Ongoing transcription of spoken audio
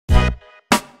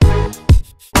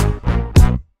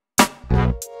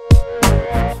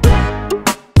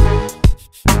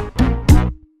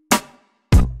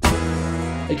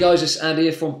Hey guys, it's Andy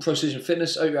here from Precision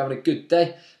Fitness. Hope you're having a good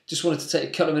day. Just wanted to take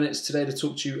a couple of minutes today to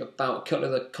talk to you about a couple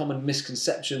of the common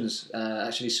misconceptions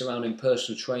actually surrounding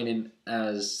personal training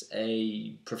as a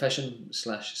profession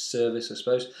slash service, I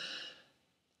suppose.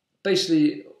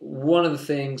 Basically, one of the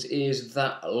things is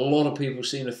that a lot of people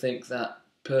seem to think that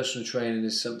personal training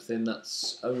is something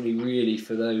that's only really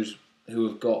for those who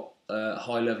have got a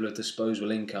high level of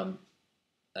disposable income,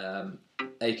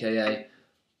 aka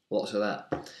lots of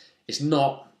that. It's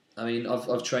not. I mean,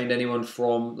 I've trained anyone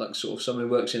from like sort of someone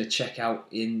who works in a checkout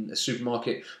in a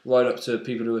supermarket right up to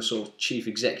people who are sort of chief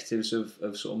executives of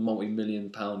sort of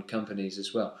multi-million-pound companies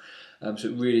as well. So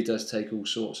it really does take all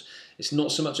sorts. It's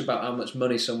not so much about how much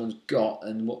money someone's got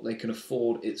and what they can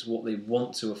afford, it's what they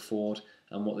want to afford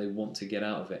and what they want to get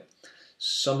out of it.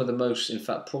 Some of the most, in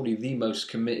fact, probably the most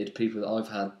committed people that I've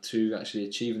had to actually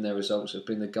achieving their results have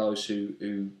been the guys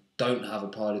who don't have a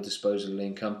pile of disposable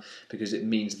income, because it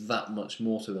means that much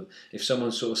more to them. If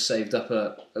someone's sort of saved up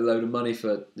a load of money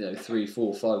for 3,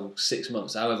 4, 5, 6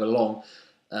 months, however long,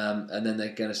 and then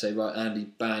they're going to say, right, Andy,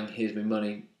 bang, here's my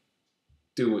money,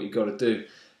 do what you've got to do,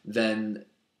 then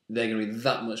they're going to be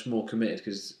that much more committed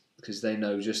because they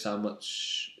know just how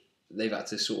much they've had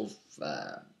to sort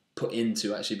of put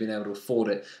into actually being able to afford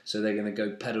it. So they're going to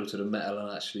go pedal to the metal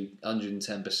and actually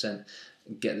 110%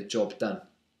 get the job done.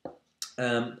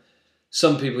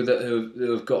 Some people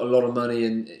who have got a lot of money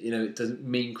and it doesn't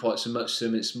mean quite so much to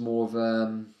them. It's more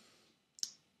of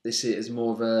they see it as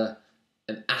more of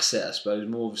an asset, I suppose,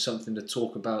 more of something to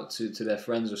talk about to their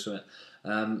friends or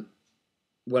something.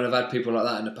 When I've had people like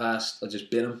that in the past, I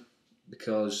just bin them,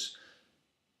 because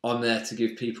I'm there to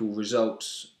give people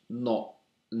results. I'm not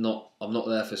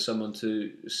there for someone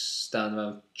to stand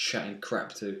around chatting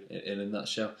crap to. In a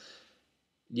nutshell.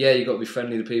 Yeah, you've got to be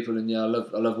friendly to people, and yeah, I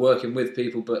love working with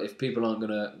people, but if people aren't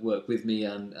going to work with me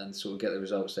and sort of get the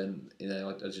results, then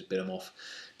I just bin them off,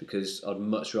 because I'd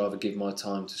much rather give my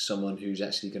time to someone who's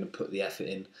actually going to put the effort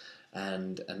in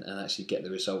and actually get the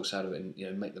results out of it,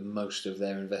 and make the most of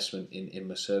their investment in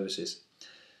my services.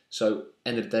 So,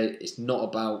 end of the day, it's not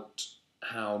about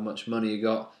how much money you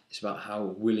got, it's about how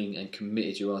willing and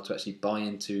committed you are to actually buy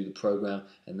into the program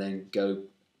and then go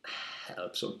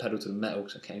sort of pedal to the metal,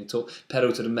 because I can't even talk,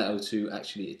 pedal to the metal to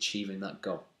actually achieving that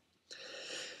goal.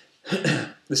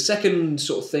 The second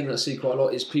sort of thing that I see quite a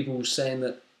lot is people saying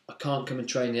that I can't come and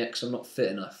train yet because I'm not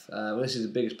fit enough. Well, this is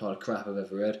the biggest pile of crap I've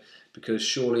ever heard, because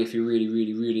surely if you're really,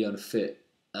 really, really unfit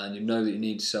and you know that you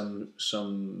need some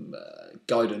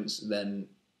guidance, then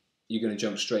you're going to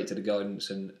jump straight to the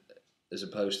guidance, and as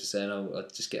opposed to saying, oh, I'll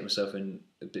just get myself in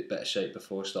a bit better shape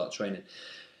before I start training.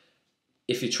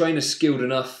 If your trainer's skilled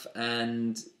enough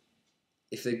and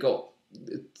if they've got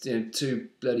 2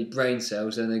 bloody brain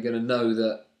cells, then they're going to know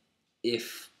that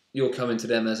if you're coming to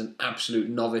them as an absolute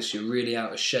novice, you're really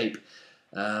out of shape,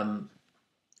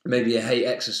 maybe you hate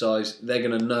exercise, they're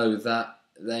going to know that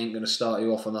they ain't going to start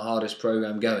you off on the hardest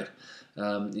program going.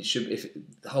 The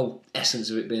whole essence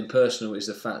of it being personal is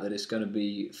the fact that it's going to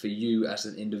be for you as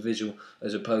an individual,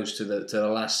 as opposed to the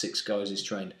last 6 guys he's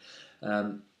trained.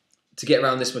 To get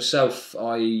around this myself,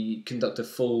 I conduct a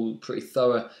full, pretty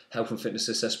thorough health and fitness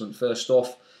assessment first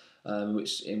off,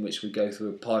 in which we go through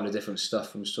a pile of different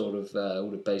stuff, from sort of all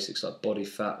the basics like body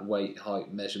fat, weight,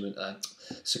 height measurement,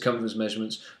 circumference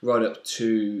measurements, right up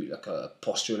to like a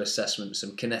postural assessment,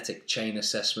 some kinetic chain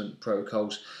assessment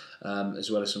protocols, as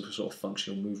well as some sort of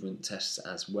functional movement tests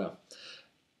as well.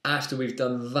 After we've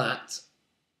done that,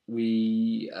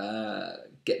 we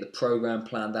get the program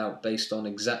planned out based on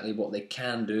exactly what they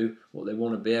can do, what they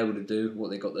want to be able to do, what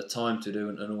they've got the time to do,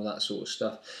 and all that sort of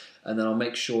stuff. And then I'll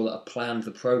make sure that I planned the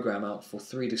program out for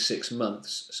 3 to 6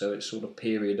 months, so it's sort of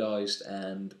periodised,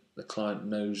 and the client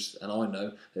knows, and I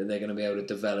know, that they're going to be able to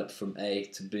develop from A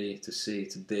to B to C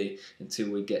to D until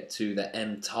we get to the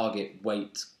end target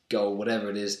weight goal,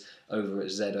 whatever it is, over at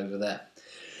Z over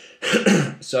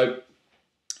there. So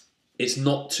it's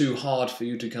not too hard for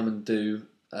you to come and do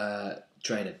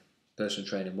training, personal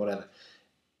training, whatever.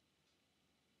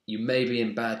 You may be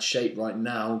in bad shape right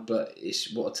now, but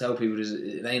it's what I tell people is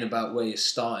it ain't about where you're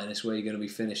starting, it's where you're going to be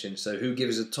finishing. So who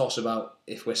gives a toss about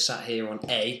if we're sat here on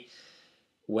A,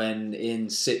 when in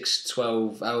 6,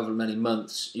 12, however many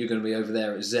months, you're going to be over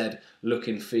there at Z,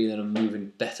 looking, feeling and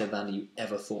moving better than you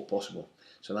ever thought possible.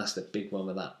 So that's the big one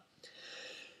with that.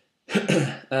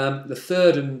 The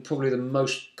third and probably the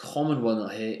most common one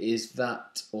I hear is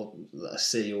that, or that I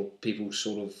see, or people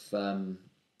sort of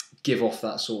give off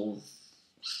that sort of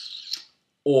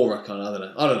aura kind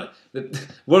of, I don't know.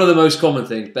 One of the most common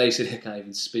things, basically, I can't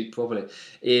even speak properly,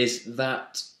 is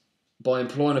that by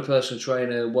employing a personal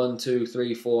trainer 1, 2,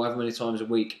 3, 4, however many times a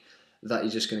week, that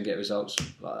you're just going to get results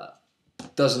like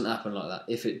that. Doesn't happen like that.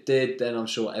 If it did, then I'm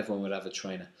sure everyone would have a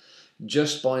trainer.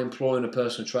 Just by employing a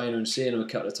personal trainer and seeing them a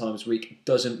couple of times a week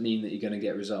doesn't mean that you're going to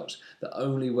get results. The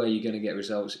only way you're going to get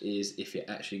results is if you're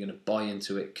actually going to buy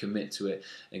into it, commit to it,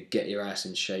 and get your ass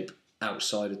in shape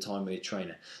outside of time with your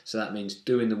trainer. So that means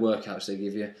doing the workouts they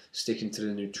give you, sticking to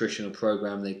the nutritional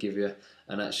program they give you,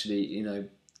 and actually, you know,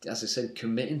 as I said,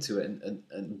 committing to it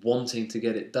and wanting to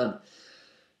get it done.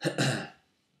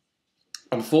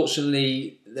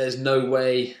 Unfortunately, there's no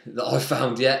way that I've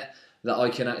found yet that I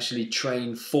can actually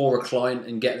train for a client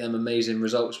and get them amazing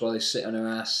results while they sit on their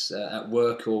ass at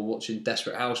work or watching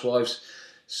Desperate Housewives.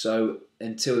 So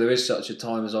until there is such a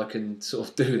time as I can sort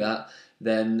of do that,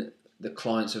 then the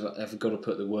clients have got to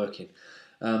put the work in.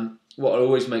 What I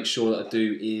always make sure that I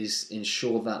do is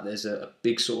ensure that there's a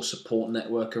big sort of support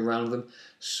network around them.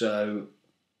 So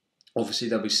obviously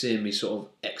they'll be seeing me sort of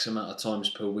X amount of times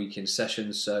per week in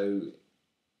sessions. So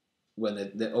when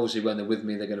they're with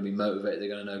me, they're going to be motivated. They're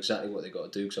going to know exactly what they've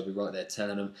got to do because I'll be right there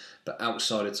telling them. But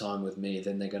outside of time with me,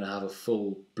 then they're going to have a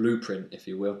full blueprint, if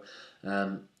you will.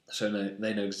 So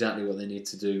they know exactly what they need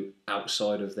to do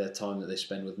outside of their time that they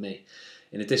spend with me.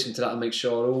 In addition to that, I make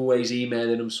sure I'm always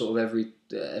emailing them sort of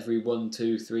every 1,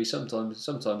 2, 3, sometimes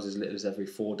as little as every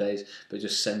 4 days, but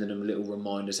just sending them little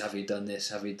reminders. Have you done this?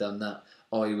 Have you done that?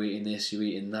 Are you eating this? Are you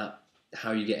eating that? How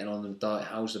are you getting on the diet?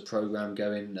 How's the program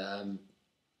going?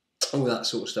 All that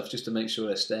sort of stuff, just to make sure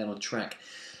they're staying on track.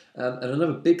 And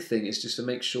another big thing is just to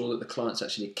make sure that the client's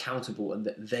actually accountable and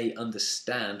that they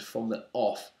understand from the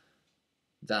off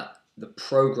that the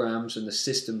programs and the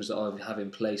systems that I have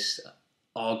in place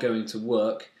are going to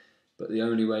work, but the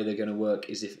only way they're going to work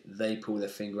is if they pull their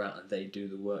finger out and they do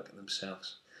the work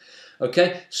themselves.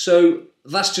 Okay, so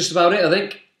that's just about it, I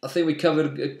think. I think we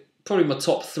covered probably my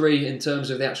top 3 in terms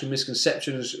of the actual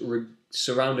misconceptions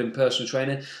surrounding personal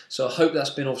training. So I hope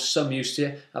that's been of some use to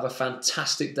you. Have a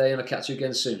fantastic day and I'll catch you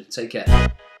again soon. Take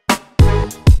care.